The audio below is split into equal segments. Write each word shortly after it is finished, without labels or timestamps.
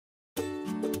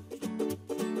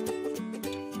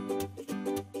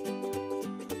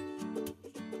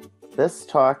This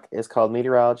talk is called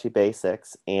Meteorology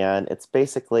Basics, and it's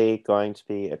basically going to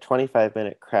be a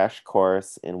 25-minute crash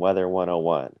course in Weather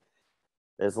 101.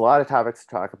 There's a lot of topics to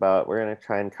talk about. We're going to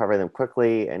try and cover them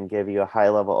quickly and give you a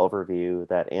high-level overview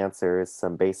that answers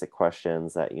some basic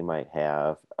questions that you might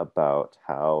have about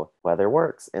how weather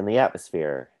works in the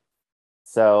atmosphere.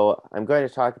 So I'm going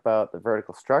to talk about the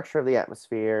vertical structure of the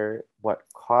atmosphere, what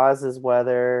causes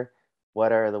weather,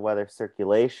 what are the weather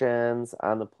circulations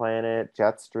on the planet,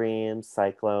 jet streams,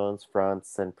 cyclones,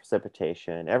 fronts, and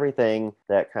precipitation, everything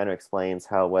that kind of explains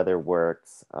how weather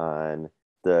works on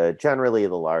generally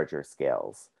the larger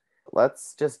scales.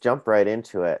 Let's just jump right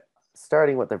into it,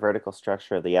 starting with the vertical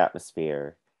structure of the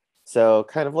atmosphere. So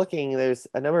kind of looking, there's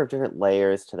a number of different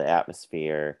layers to the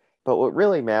atmosphere, but what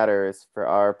really matters for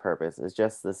our purpose is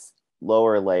just this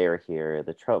lower layer here,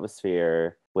 the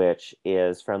troposphere, which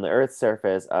is from the Earth's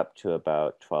surface up to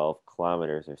about 12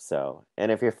 kilometers or so.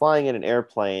 And if you're flying in an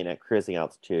airplane at cruising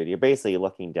altitude, you're basically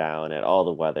looking down at all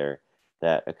the weather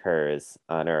that occurs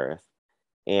on Earth.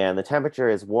 And the temperature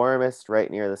is warmest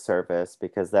right near the surface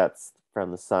because that's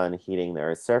from the sun heating the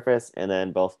Earth's surface. And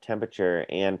then both temperature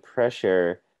and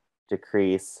pressure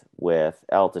decrease with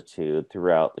altitude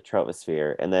throughout the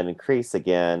troposphere and then increase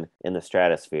again in the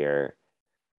stratosphere.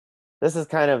 This is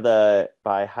kind of the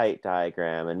by height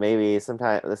diagram, and maybe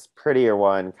sometimes this prettier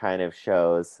one kind of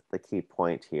shows the key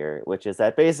point here, which is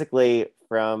that basically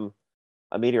from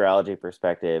a meteorology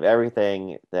perspective,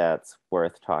 everything that's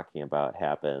worth talking about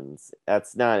happens.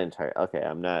 That's not entirely, okay,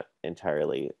 I'm not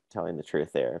entirely telling the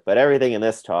truth there, but everything in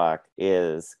this talk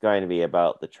is going to be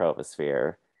about the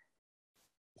troposphere.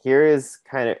 Here is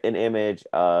kind of an image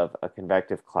of a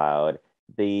convective cloud.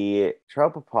 The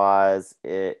tropopause,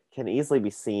 it can easily be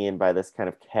seen by this kind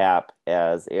of cap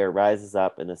as air rises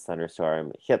up in this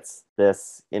thunderstorm, hits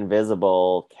this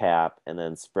invisible cap, and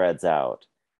then spreads out.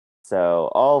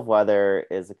 So all of weather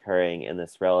is occurring in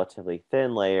this relatively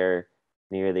thin layer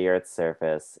near the Earth's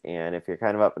surface. And if you're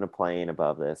kind of up in a plane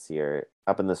above this, you're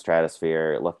up in the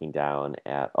stratosphere looking down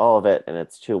at all of it, and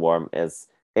it's too warm. As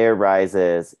air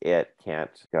rises, it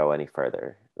can't go any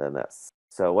further than this.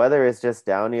 So weather is just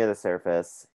down near the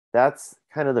surface. That's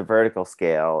kind of the vertical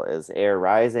scale, is air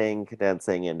rising,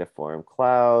 condensing into form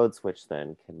clouds, which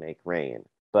then can make rain.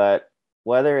 But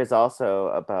weather is also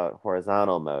about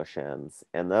horizontal motions,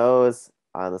 and those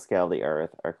on the scale of the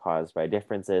Earth are caused by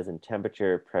differences in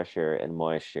temperature, pressure, and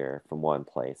moisture from one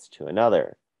place to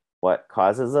another. What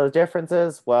causes those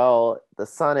differences? Well, the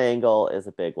sun angle is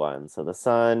a big one. So the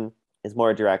sun is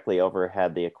more directly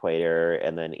overhead the equator,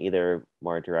 and then either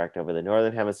more direct over the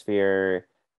northern hemisphere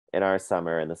in our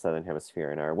summer and the southern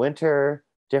hemisphere in our winter.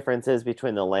 Differences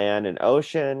between the land and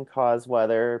ocean cause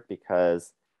weather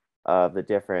because of the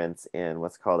difference in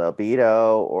what's called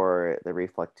albedo, or the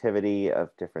reflectivity of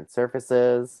different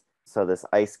surfaces. So this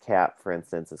ice cap, for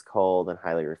instance, is cold and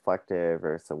highly reflective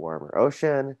versus a warmer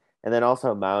ocean. And then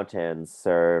also mountains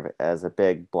serve as a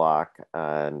big block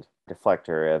and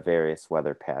deflector of various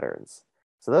weather patterns.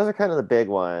 So those are kind of the big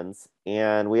ones.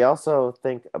 And we also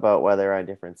think about weather on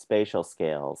different spatial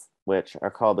scales, which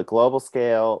are called the global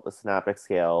scale, the synoptic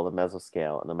scale, the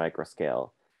mesoscale, and the microscale.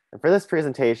 And for this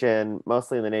presentation,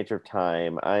 mostly in the nature of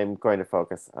time, I'm going to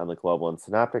focus on the global and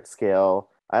synoptic scale.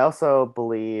 I also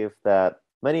believe that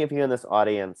many of you in this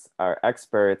audience are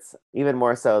experts, even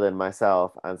more so than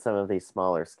myself, on some of these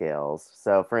smaller scales.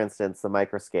 So for instance, the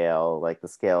microscale, like the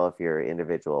scale of your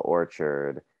individual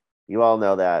orchard, you all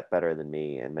know that better than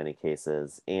me in many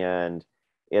cases. And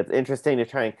it's interesting to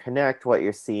try and connect what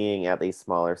you're seeing at these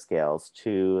smaller scales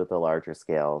to the larger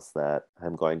scales that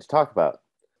I'm going to talk about.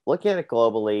 Looking at it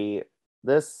globally,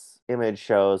 this image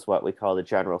shows what we call the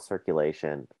general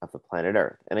circulation of the planet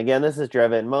Earth. And again, this is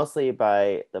driven mostly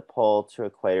by the pole to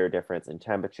equator difference in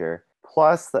temperature,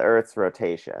 plus the Earth's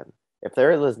rotation. If the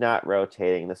Earth was not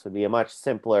rotating, this would be a much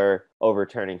simpler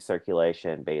overturning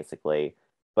circulation, basically.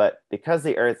 But because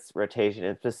the Earth's rotation,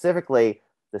 and specifically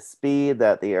the speed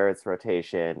that the Earth's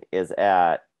rotation is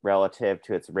at relative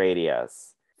to its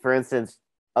radius, for instance,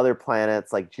 other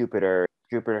planets like Jupiter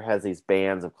has these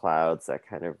bands of clouds that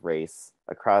kind of race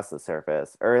across the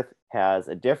surface. Earth has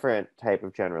a different type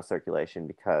of general circulation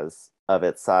because of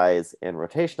its size and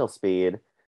rotational speed.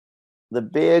 The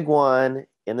big one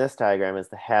in this diagram is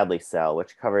the Hadley cell,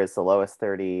 which covers the lowest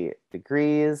 30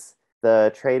 degrees.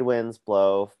 The trade winds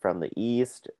blow from the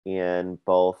east in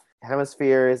both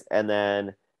hemispheres, and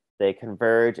then they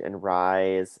converge and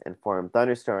rise and form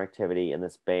thunderstorm activity in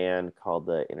this band called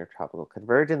the Intertropical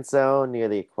Convergence Zone near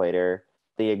the equator.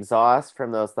 The exhaust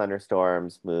from those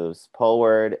thunderstorms moves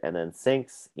poleward and then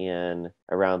sinks in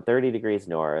around 30 degrees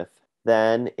north.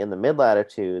 Then in the mid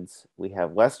latitudes, we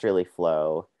have westerly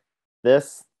flow,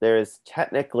 There's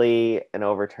technically an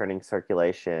overturning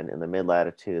circulation in the mid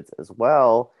latitudes as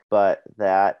well, but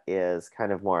that is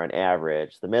kind of more on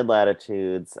average. The mid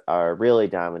latitudes are really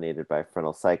dominated by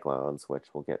frontal cyclones, which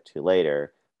we'll get to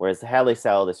later, whereas the Hadley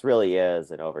cell, this really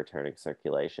is an overturning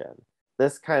circulation.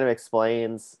 This kind of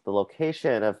explains the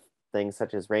location of things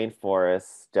such as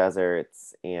rainforests,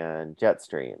 deserts, and jet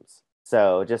streams.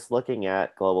 So, just looking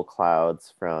at global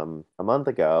clouds from a month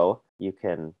ago, you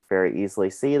can very easily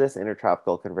see this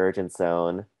intertropical convergence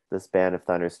zone, this band of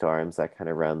thunderstorms that kind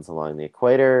of runs along the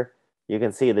equator. You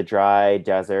can see the dry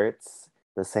deserts.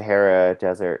 The Sahara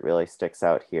Desert really sticks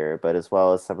out here, but as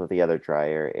well as some of the other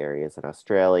drier areas in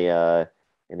Australia,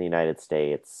 in the United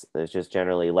States, there's just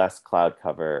generally less cloud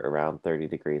cover around 30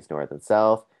 degrees north and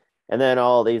south. And then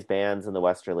all these bands in the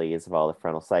westerlies of all the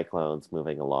frontal cyclones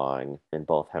moving along in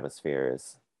both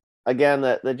hemispheres. Again,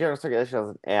 the general circulation is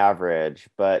an average,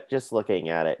 but just looking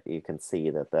at it, you can see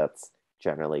that that's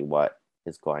generally what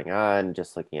is going on,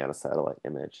 just looking at a satellite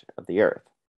image of the Earth.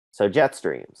 So jet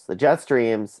streams. The jet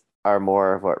streams are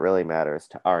more of what really matters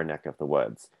to our neck of the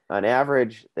woods. On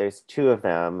average, there's two of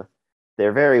them.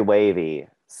 They're very wavy.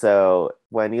 So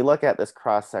when you look at this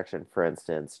cross section, for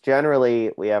instance,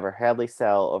 generally we have our Hadley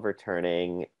cell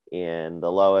overturning in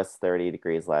the lowest 30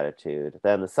 degrees latitude.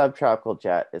 Then the subtropical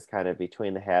jet is kind of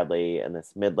between the Hadley and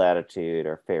this mid latitude,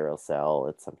 or Ferrel cell,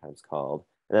 it's sometimes called.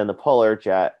 And then the polar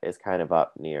jet is kind of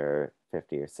up near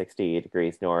 50 or 60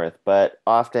 degrees north, but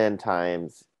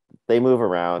oftentimes they move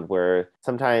around where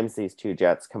sometimes these two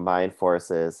jets combine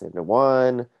forces into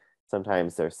one,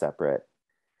 sometimes they're separate.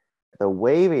 The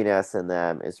waviness in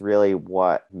them is really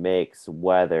what makes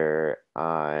weather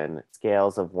on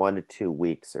scales of 1 to 2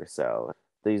 weeks or so.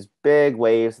 These big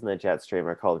waves in the jet stream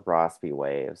are called Rossby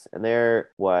waves, and they're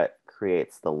what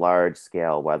creates the large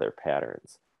scale weather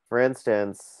patterns. For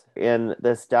instance, in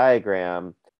this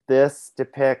diagram, this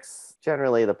depicts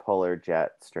generally the polar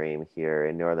jet stream here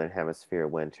in Northern Hemisphere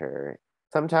winter.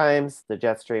 Sometimes the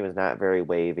jet stream is not very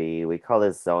wavy. We call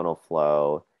this zonal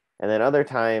flow. And then other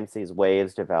times these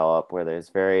waves develop where there's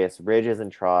various ridges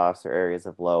and troughs or areas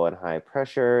of low and high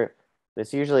pressure.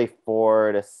 There's usually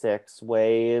 4 to 6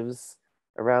 waves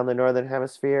around the northern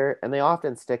hemisphere, and they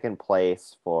often stick in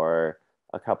place for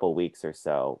a couple weeks or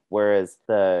so. Whereas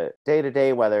the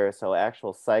day-to-day weather, so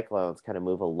actual cyclones kind of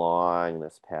move along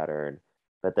this pattern,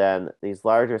 but then these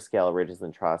larger scale ridges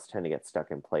and troughs tend to get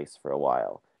stuck in place for a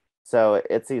while. So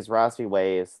it's these Rossby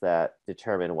waves that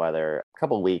determine weather a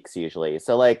couple weeks usually.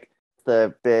 So like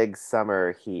the big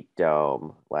summer heat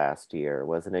dome last year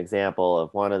was an example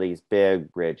of one of these big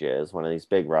ridges, one of these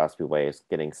big Rossby waves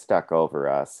getting stuck over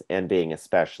us and being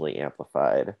especially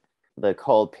amplified. The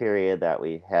cold period that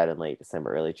we had in late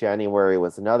December, early January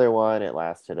was another one. It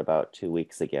lasted about 2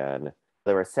 weeks again.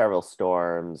 There were several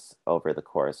storms over the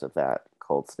course of that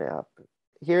cold snap.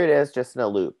 Here it is just in a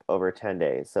loop over 10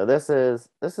 days. So this is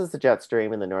the jet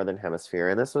stream in the northern hemisphere,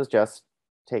 and this was just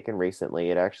taken recently.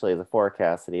 It actually is a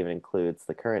forecast that even includes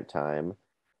the current time.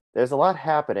 There's a lot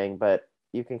happening, but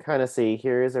you can kind of see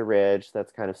here is a ridge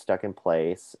that's kind of stuck in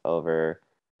place over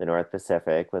the North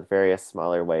Pacific with various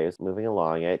smaller waves moving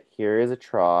along it. Here is a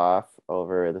trough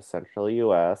over the central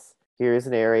US. Here's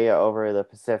an area over the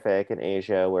Pacific and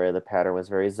Asia where the pattern was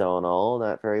very zonal,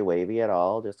 not very wavy at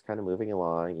all, just kind of moving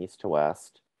along east to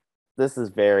west. This is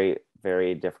very,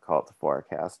 very difficult to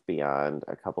forecast beyond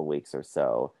a couple weeks or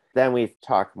so. Then we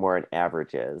talk more in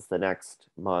averages. The next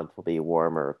month will be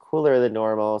warmer or cooler than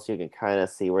normal, so you can kind of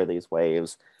see where these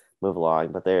waves move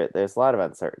along, but there's a lot of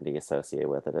uncertainty associated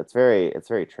with it. It's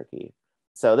very tricky.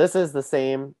 So this is the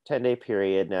same 10-day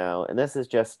period now, and this is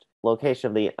just location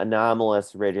of the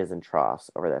anomalous ridges and troughs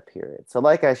over that period. So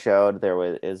like I showed,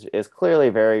 is clearly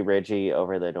very ridgy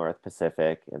over the North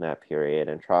Pacific in that period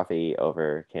and troughy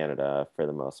over Canada for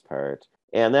the most part.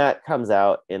 And that comes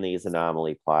out in these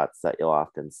anomaly plots that you'll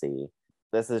often see.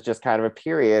 This is just kind of a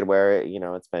period where,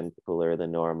 it's been cooler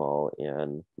than normal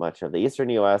in much of the eastern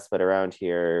US, but around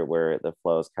here where the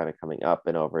flow is kind of coming up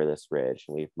and over this ridge,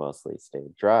 and we've mostly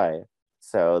stayed dry.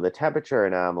 So the temperature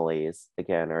anomalies,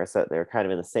 again, they're kind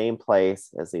of in the same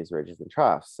place as these ridges and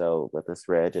troughs. So with this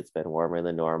ridge, it's been warmer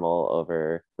than normal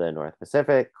over the North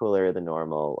Pacific, cooler than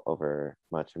normal over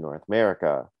much of North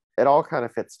America. It all kind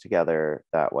of fits together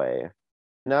that way.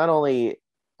 Not only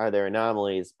are there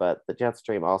anomalies, but the jet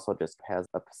stream also just has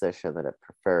a position that it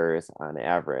prefers on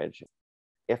average.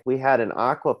 If we had an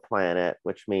aquaplanet,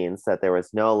 which means that there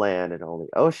was no land and only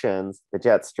oceans, the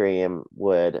jet stream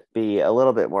would be a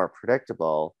little bit more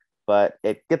predictable. but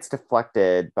it gets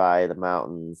deflected by the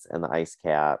mountains and the ice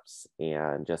caps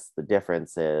and just the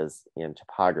differences in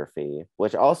topography,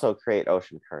 which also create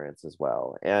ocean currents as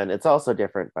well. And it's also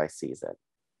different by season.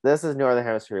 This is Northern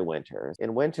Hemisphere winter.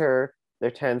 In winter,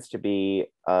 there tends to be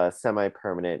a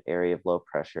semi-permanent area of low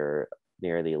pressure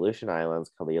near the Aleutian Islands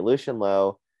called the Aleutian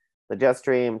Low. The jet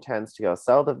stream tends to go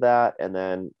south of that and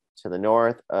then to the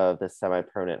north of the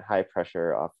semi-permanent high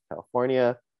pressure off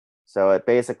California. So it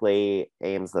basically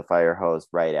aims the fire hose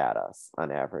right at us on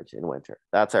average in winter.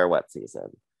 That's our wet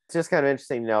season. It's just kind of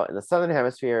interesting to note in the southern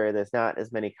hemisphere, there's not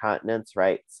as many continents,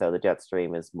 right? So the jet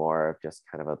stream is more of just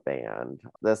kind of a band.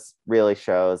 This really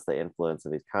shows the influence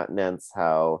of these continents,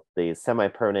 how these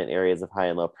semi-permanent areas of high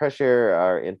and low pressure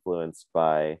are influenced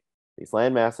by these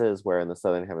land masses, where in the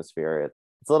southern hemisphere,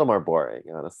 it's a little more boring,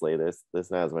 honestly.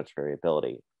 There's not as much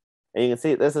variability. And you can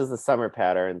see this is the summer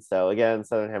pattern. So again,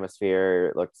 southern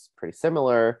hemisphere looks pretty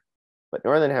similar, but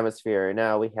northern hemisphere,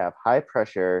 now we have high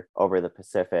pressure over the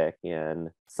Pacific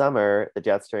in summer. The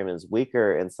jet stream is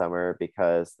weaker in summer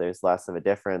because there's less of a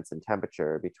difference in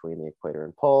temperature between the equator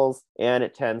and poles, and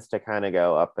it tends to kind of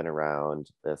go up and around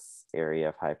this area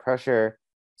of high pressure.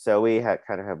 So we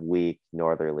kind of have weak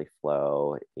northerly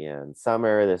flow in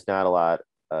summer. There's not a lot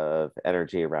of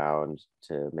energy around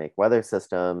to make weather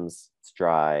systems. It's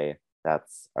dry.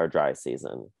 That's our dry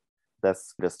season.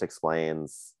 This just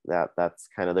explains that that's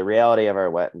kind of the reality of our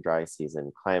wet and dry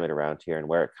season climate around here, and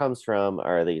where it comes from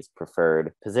are these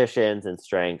preferred positions and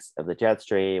strengths of the jet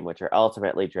stream, which are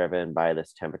ultimately driven by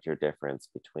this temperature difference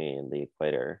between the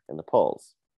equator and the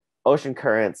poles. Ocean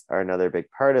currents are another big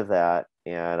part of that,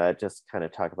 and I just kind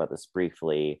of talk about this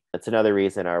briefly. It's another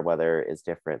reason our weather is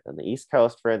different than the East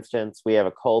Coast, for instance. We have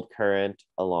a cold current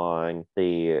along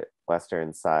the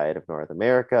western side of North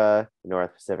America,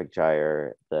 North Pacific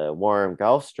Gyre. The warm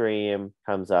Gulf Stream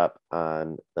comes up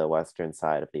on the western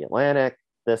side of the Atlantic.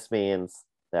 This means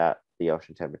that the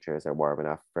ocean temperatures are warm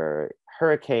enough for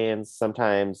hurricanes.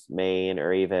 Sometimes Maine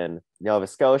or even Nova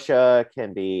Scotia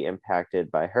can be impacted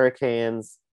by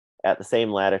hurricanes. At the same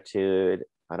latitude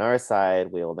on our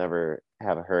side, we will never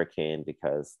have a hurricane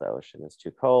because the ocean is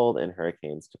too cold, and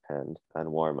hurricanes depend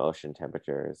on warm ocean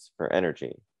temperatures for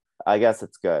energy. I guess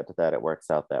it's good that it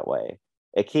works out that way.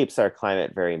 It keeps our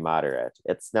climate very moderate.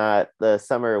 It's not the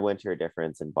summer-winter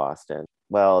difference in Boston.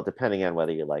 Well, depending on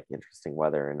whether you like interesting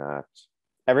weather or not,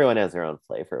 everyone has their own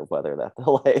flavor of weather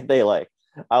that they like.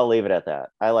 I'll leave it at that.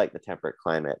 I like the temperate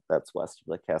climate that's west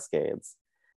of the Cascades.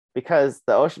 Because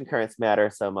the ocean currents matter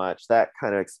so much, that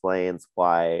kind of explains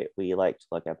why we like to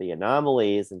look at the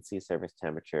anomalies in sea surface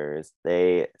temperatures.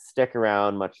 They stick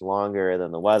around much longer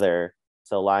than the weather.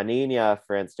 So La Nina,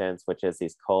 for instance, which is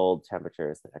these cold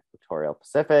temperatures in the equatorial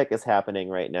Pacific, is happening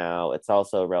right now. It's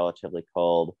also relatively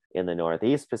cold in the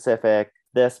Northeast Pacific.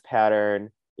 This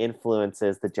pattern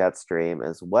influences the jet stream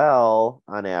as well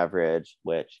on average,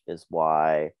 which is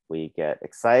why we get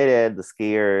excited. The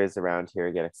skiers around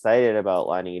here get excited about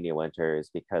La Nina winters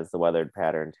because the weather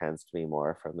pattern tends to be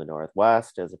more from the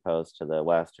northwest as opposed to the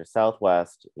west or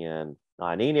southwest in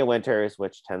La Nina winters,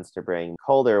 which tends to bring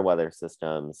colder weather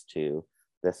systems to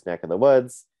this neck of the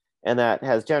woods. And that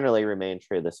has generally remained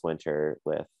true this winter,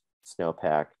 with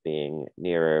snowpack being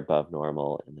nearer above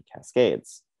normal in the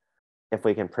Cascades. If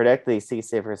we can predict the sea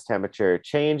surface temperature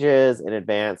changes in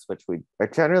advance, which we are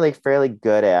generally fairly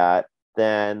good at,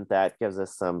 then that gives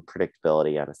us some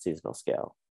predictability on a seasonal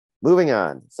scale. Moving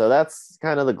on. So that's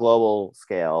kind of the global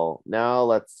scale. Now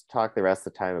let's talk the rest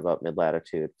of the time about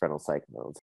mid-latitude frontal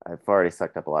cyclones. I've already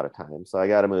sucked up a lot of time, so I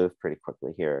got to move pretty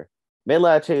quickly here.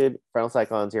 Mid-latitude frontal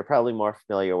cyclones you're probably more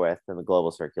familiar with than the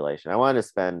global circulation. I wanted to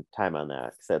spend time on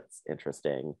that because it's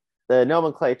interesting. The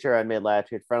nomenclature on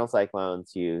mid-latitude frontal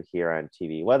cyclones you hear on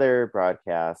TV weather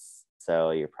broadcasts,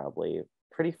 so you're probably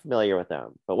pretty familiar with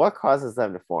them. But what causes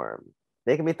them to form?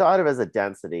 They can be thought of as a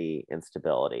density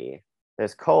instability.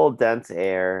 There's cold, dense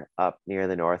air up near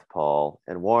the North Pole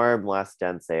and warm, less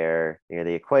dense air near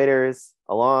the equators.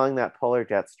 Along that polar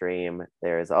jet stream,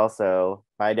 there is also,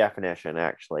 by definition,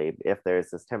 actually, if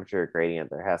there's this temperature gradient,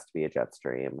 there has to be a jet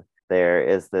stream. There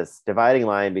is this dividing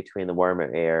line between the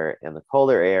warmer air and the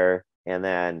colder air, and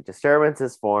then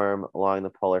disturbances form along the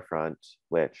polar front,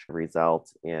 which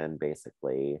result in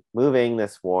basically moving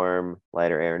this warm,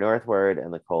 lighter air northward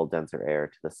and the cold, denser air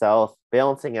to the south,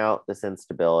 balancing out this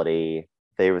instability.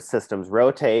 The systems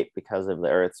rotate because of the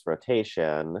Earth's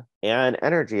rotation, and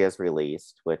energy is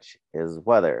released, which is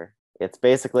weather. It's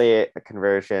basically a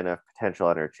conversion of potential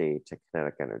energy to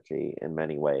kinetic energy in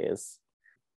many ways.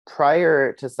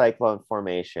 Prior to cyclone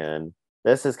formation,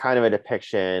 this is kind of a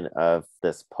depiction of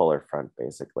this polar front,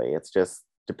 basically. It's just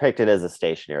depicted as a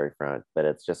stationary front, but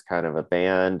it's just kind of a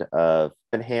band of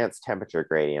enhanced temperature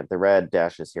gradient. The red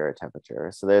dashes here are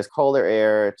temperature. So there's colder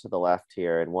air to the left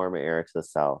here and warmer air to the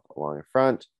south along the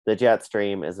front. The jet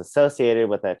stream is associated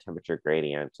with that temperature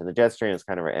gradient. And the jet stream is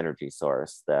kind of our energy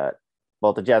source that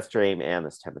both the jet stream and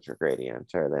this temperature gradient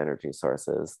are the energy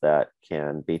sources that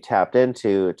can be tapped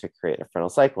into to create a frontal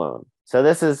cyclone. So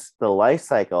this is the life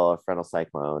cycle of frontal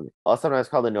cyclone, also sometimes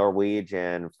called the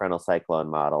Norwegian frontal cyclone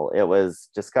model. It was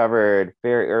discovered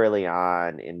very early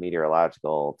on in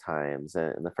meteorological times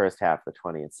in the first half of the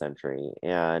 20th century,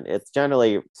 and it's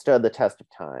generally stood the test of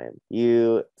time.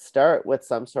 You start with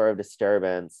some sort of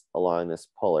disturbance along this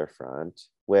polar front,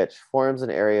 which forms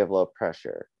an area of low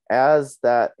pressure. As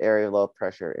that area of low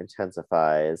pressure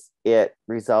intensifies, it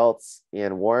results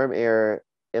in warm air.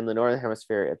 In the northern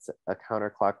hemisphere, it's a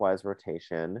counterclockwise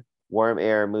rotation. Warm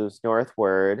air moves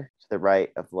northward to the right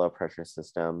of the low pressure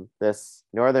system. This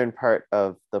northern part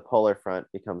of the polar front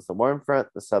becomes the warm front,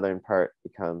 the southern part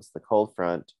becomes the cold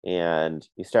front, and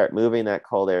you start moving that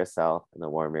cold air south and the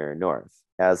warm air north.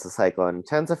 As the cyclone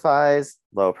intensifies,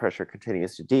 low pressure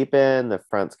continues to deepen, the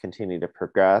fronts continue to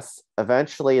progress.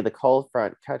 Eventually, the cold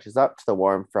front catches up to the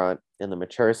warm front in the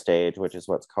mature stage, which is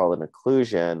what's called an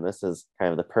occlusion. This is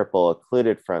kind of the purple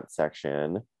occluded front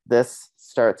section. This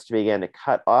starts to begin to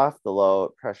cut off the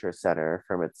low pressure center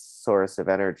from its source of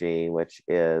energy, which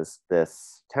is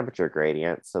this temperature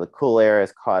gradient. So the cool air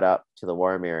is caught up to the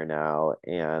warm air now,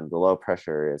 and the low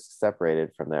pressure is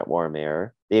separated from that warm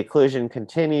air. The occlusion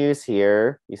continues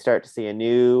here. You start to see a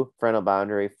new frontal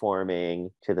boundary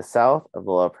forming to the south of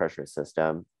the low pressure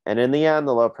system. And in the end,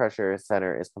 the low pressure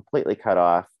center is completely cut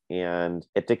off and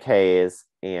it decays,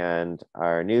 and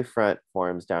our new front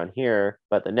forms down here.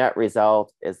 But the net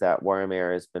result is that warm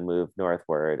air has been moved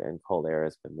northward and cold air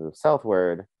has been moved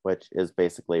southward, which is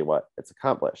basically what it's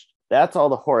accomplished. That's all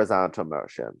the horizontal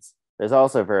motions. There's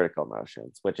also vertical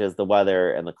motions, which is the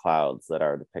weather and the clouds that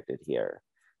are depicted here.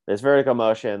 There's vertical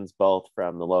motions both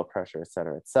from the low pressure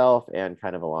center itself and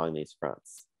kind of along these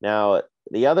fronts. Now,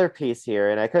 the other piece here,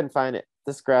 and I couldn't find it,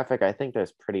 this graphic, I think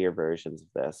there's prettier versions of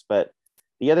this, but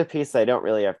the other piece I don't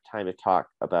really have time to talk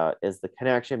about is the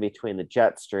connection between the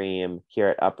jet stream here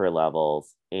at upper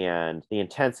levels and the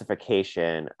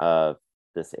intensification of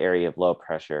this area of low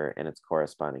pressure and its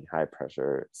corresponding high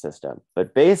pressure system.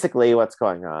 But basically what's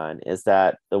going on is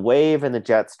that the wave in the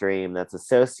jet stream that's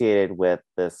associated with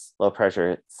this low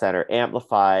pressure center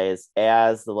amplifies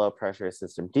as the low pressure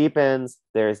system deepens.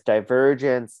 There's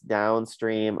divergence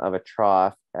downstream of a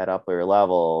trough at upper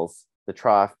levels, the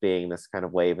trough being this kind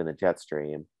of wave in the jet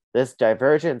stream. This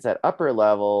divergence at upper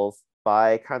levels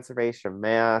by conservation of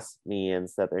mass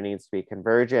means that there needs to be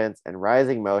convergence and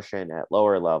rising motion at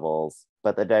lower levels.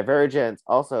 But the divergence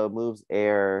also moves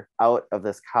air out of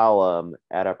this column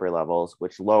at upper levels,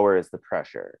 which lowers the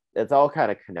pressure. It's all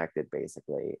kind of connected,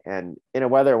 basically. And in a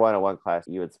Weather 101 class,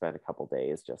 you would spend a couple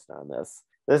days just on this.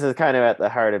 This is kind of at the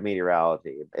heart of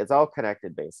meteorology. It's all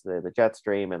connected, basically. The jet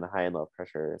stream and the high and low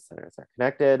pressure centers are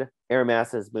connected. Air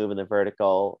masses move in the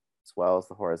vertical as well as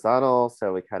the horizontal.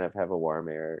 So we kind of have a warm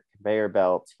air conveyor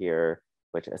belt here,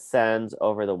 which ascends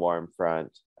over the warm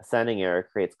front. Ascending air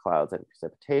creates clouds and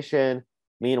precipitation.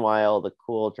 Meanwhile, the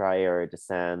cool, dry air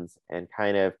descends and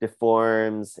kind of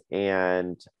deforms,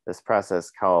 and this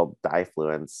process called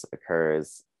diffluence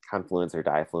occurs. Confluence or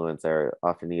diffluence are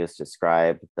often used to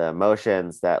describe the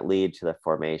motions that lead to the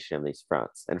formation of these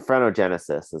fronts. And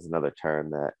frontogenesis is another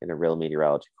term that in a real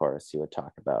meteorology course you would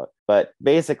talk about. But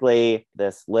basically,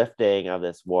 this lifting of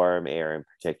this warm air in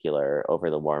particular over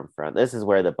the warm front, this is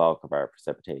where the bulk of our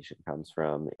precipitation comes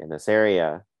from in this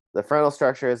area. The frontal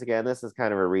structures, again, this is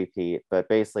kind of a repeat, but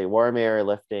basically warm air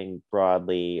lifting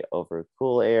broadly over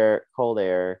cold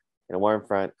air in a warm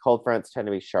front. Cold fronts tend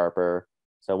to be sharper.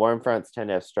 So warm fronts tend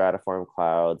to have stratiform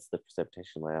clouds. The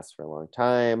precipitation lasts for a long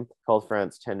time. Cold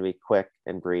fronts tend to be quick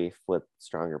and brief with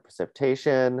stronger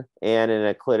precipitation. And in an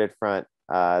occluded front,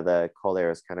 the cold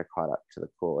air is kind of caught up to the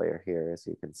cool air here, as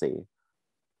you can see.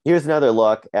 Here's another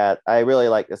look at, I really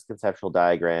like this conceptual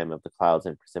diagram of the clouds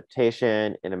and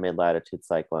precipitation in a mid-latitude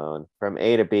cyclone. From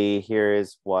A to B,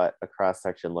 here's what a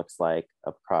cross-section looks like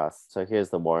across. So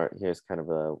here's kind of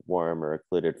a warm or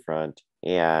occluded front.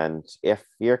 And if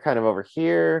you're kind of over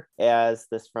here, as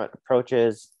this front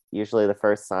approaches, usually the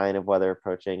first sign of weather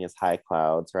approaching is high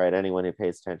clouds, right? Anyone who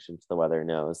pays attention to the weather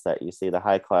knows that you see the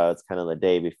high clouds kind of the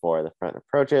day before the front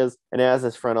approaches. And as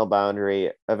this frontal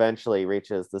boundary eventually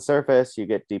reaches the surface, you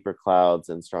get deeper clouds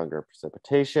and stronger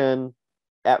precipitation.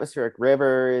 Atmospheric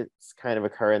rivers kind of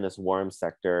occur in this warm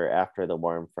sector after the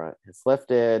warm front has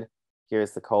lifted.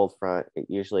 Here's the cold front. It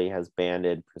usually has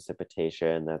banded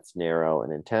precipitation that's narrow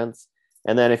and intense.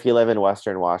 And then if you live in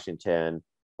Western Washington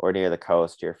or near the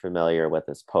coast, you're familiar with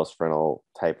this post-frontal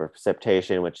type of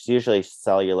precipitation, which is usually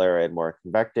cellular and more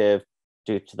convective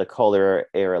due to the colder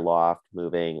air aloft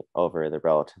moving over the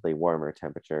relatively warmer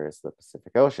temperatures of the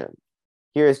Pacific Ocean.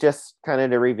 Here's just kind of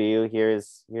to review.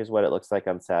 Here's what it looks like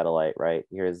on satellite, right?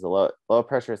 Here's the low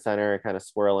pressure center kind of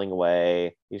swirling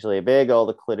away, usually a big old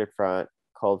occluded front,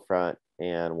 cold front,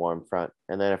 and warm front.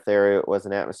 And then if there was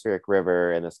an atmospheric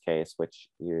river in this case, which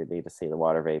you need to see the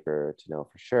water vapor to know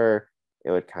for sure,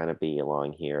 it would kind of be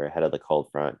along here ahead of the cold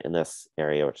front in this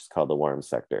area, which is called the warm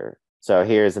sector. So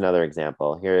here's another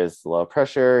example. Here's the low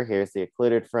pressure, here's the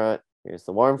occluded front, here's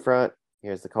the warm front,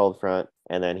 here's the cold front,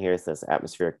 and then here's this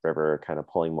atmospheric river kind of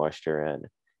pulling moisture in.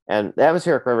 And the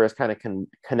atmospheric river is kind of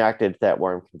connected to that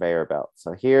warm conveyor belt.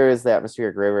 So here is the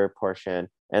atmospheric river portion.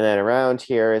 And then around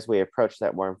here, as we approach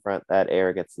that warm front, that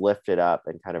air gets lifted up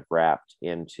and kind of wrapped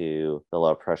into the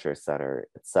low pressure center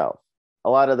itself. A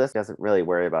lot of this doesn't really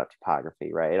worry about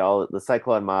topography, right? All the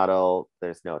cyclone model,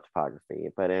 there's no topography,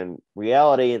 but in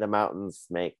reality, the mountains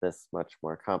make this much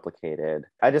more complicated.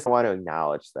 I just want to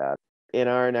acknowledge that. In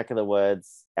our neck of the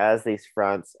woods, as these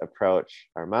fronts approach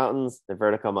our mountains, the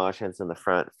vertical motions in the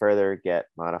front further get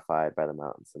modified by the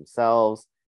mountains themselves.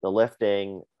 The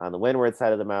lifting on the windward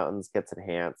side of the mountains gets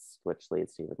enhanced, which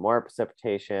leads to even more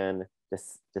precipitation.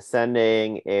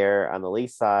 Descending air on the lee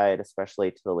side,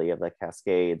 especially to the lee of the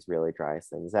Cascades, really dries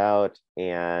things out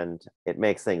and it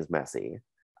makes things messy.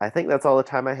 I think that's all the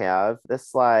time I have. This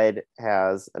slide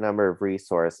has a number of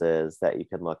resources that you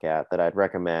can look at that I'd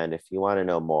recommend if you want to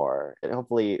know more. And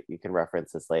hopefully you can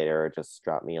reference this later or just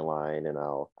drop me a line and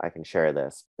I can share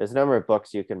this. There's a number of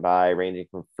books you can buy ranging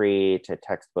from free to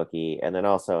textbooky, and then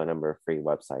also a number of free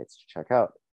websites to check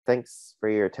out. Thanks for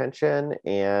your attention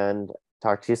and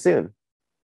talk to you soon.